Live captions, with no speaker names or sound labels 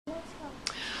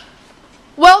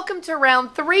Welcome to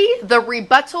round 3, the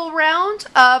rebuttal round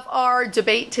of our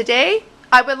debate today.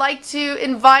 I would like to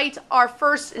invite our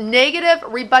first negative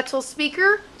rebuttal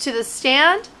speaker to the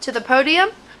stand, to the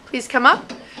podium. Please come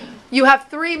up. You have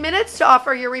 3 minutes to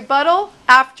offer your rebuttal.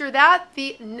 After that,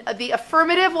 the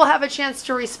affirmative will have a chance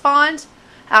to respond.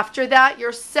 After that,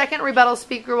 your second rebuttal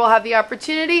speaker will have the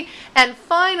opportunity. And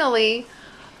finally,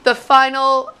 the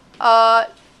final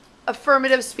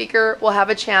affirmative speaker will have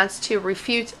a chance to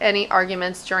refute any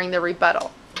arguments during the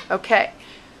rebuttal. Okay,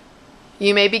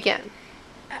 you may begin.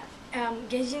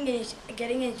 Getting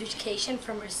an education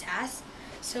from her sass.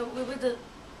 So we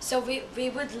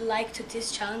would like to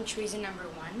challenge reason number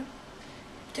 1.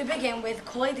 To begin with,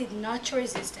 Chloe did not show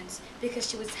resistance because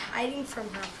she was hiding from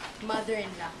her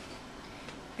mother-in-law.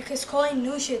 Because Chloe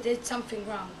knew she did something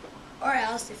wrong. Or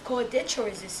else, if Chloe did show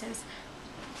resistance,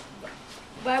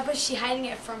 why was she hiding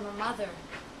it from her mother?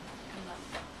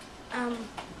 I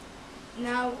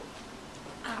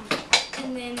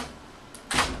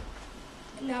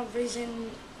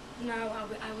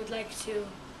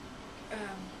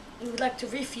would like to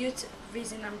refute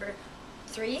reason number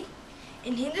 3.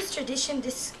 In Hindu's tradition,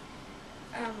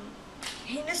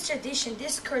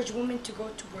 discourage women to go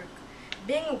to work.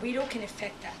 Being a widow can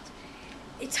affect that.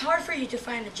 It's hard for you to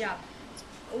find a job.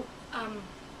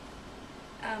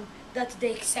 That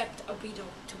they accept a widow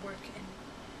to work in,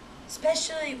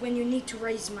 especially when you need to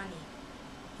raise money.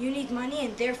 You need money,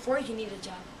 and therefore you need a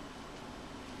job.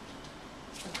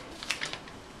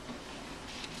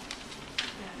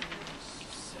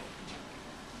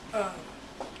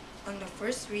 On the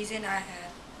first reason I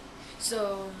had,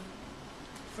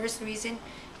 first reason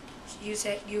you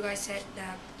guys said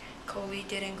that Chloe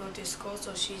didn't go to school,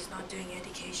 so she's not doing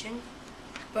education.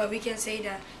 But we can say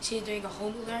that she's doing a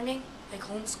home learning, like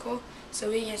homeschool. So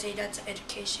we can say that's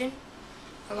education.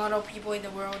 A lot of people in the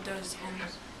world does home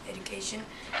education.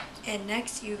 And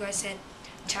next, you guys said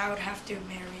child have to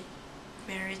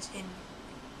marriage in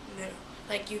little,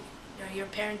 like your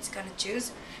parents gonna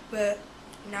choose. But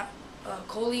not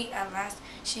Chloe at last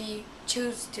she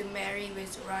chose to marry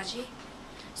with Raji.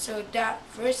 So that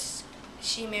first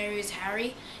she married with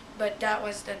Harry, but that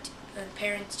was the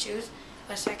parents choose.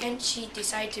 But second, she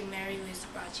decided to marry with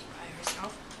Raji by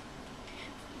herself.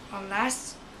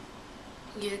 Last,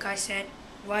 you guys said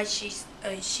why she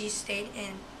stayed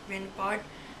in Rindabad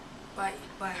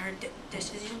by her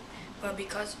decision, but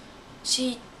because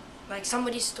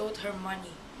somebody stole her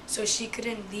money, so she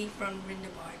couldn't leave from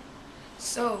Rindabad.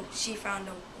 So she found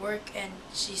a work and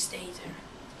she stayed there.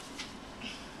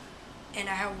 And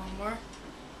I have one more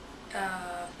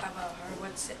about her.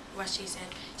 What she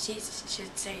said? She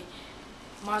should say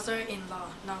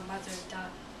mother-in-law, not mother-in-law.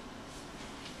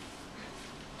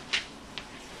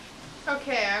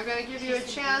 Okay, I'm going to give you a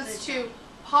chance to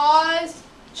pause,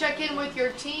 check in with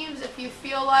your teams if you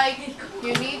feel like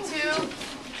you need to.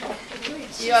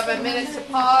 You have a minute to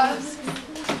pause.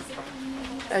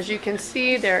 As you can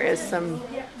see, there is some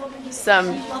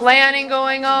planning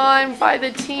going on by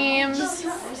the teams.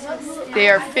 They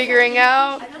are figuring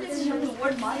out.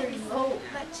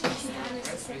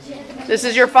 This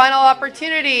is your final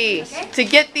opportunity to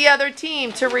get the other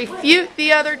team, to refute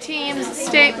the other team's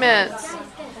statements.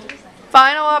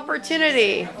 Final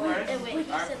opportunity.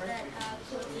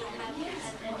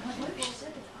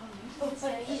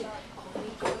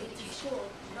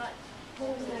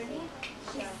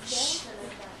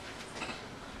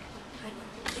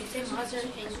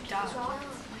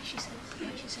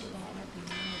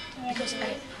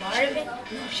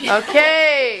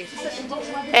 Okay,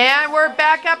 and we're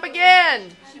back up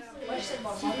again.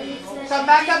 Come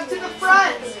back up to the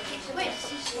front.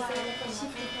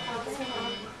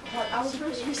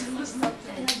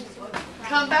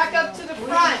 Come back up to the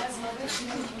front.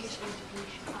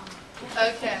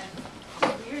 Okay.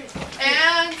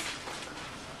 And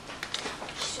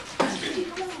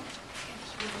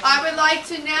I would like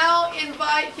to now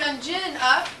invite Hyunjin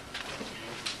up.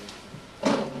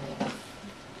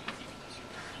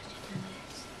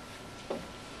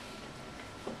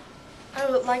 I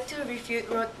would like to refute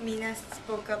what Mina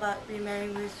spoke about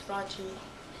remarrying with Raji.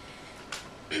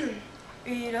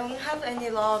 We don't have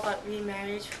any law about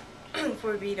remarriage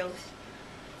for widows.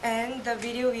 And the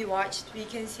video we watched, we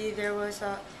can see there was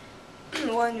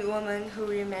one woman who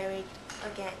remarried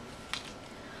again.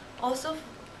 Also,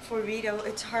 for widow,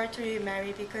 it's hard to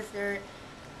remarry because they're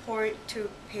poor to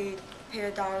pay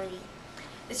a dowry.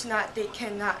 It's not they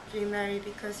cannot remarry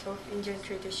because of Indian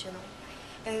traditional.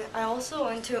 And I also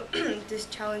want to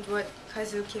challenge what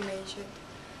Kazuki mentioned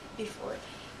before.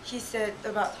 He said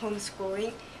about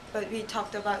homeschooling, but we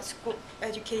talked about school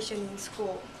education in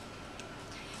school.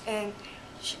 And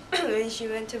when she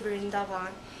went to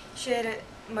Vrindavan, she had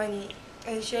money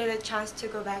and she had a chance to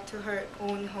go back to her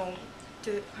own home,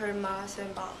 to her mas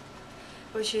and ba,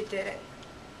 but she didn't.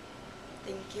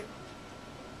 Thank you.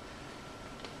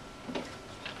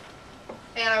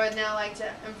 And I would now like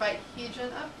to invite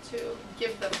Heejun up to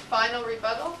give the final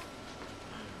rebuttal.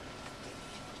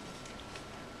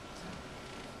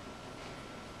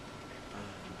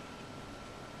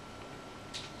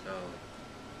 So,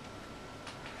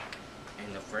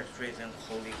 in the first reason,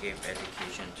 Kohli gave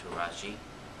education to Raji,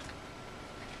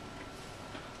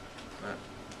 but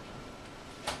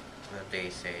they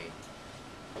say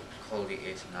Kohli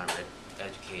is not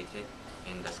educated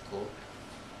in the school.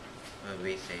 But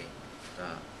we say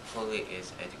the Kohli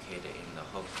is educated in the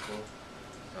home school.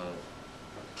 So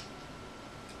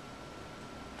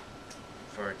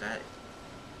for that,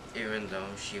 even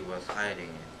though she was hiding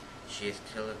it, she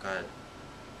still got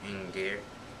in their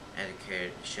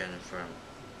education from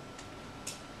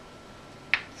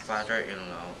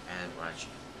father-in-law and Raji.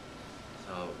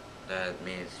 So that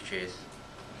means she's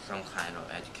some kind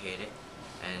of educated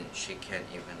and she can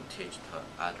even teach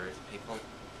to other people.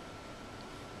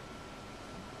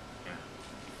 Yeah.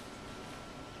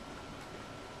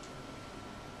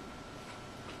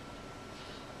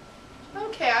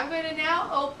 Okay, I'm going to now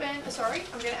I'm going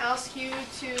to ask you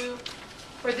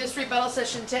for this rebuttal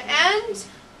session to end,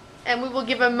 and we will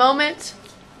give a moment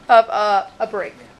of a break.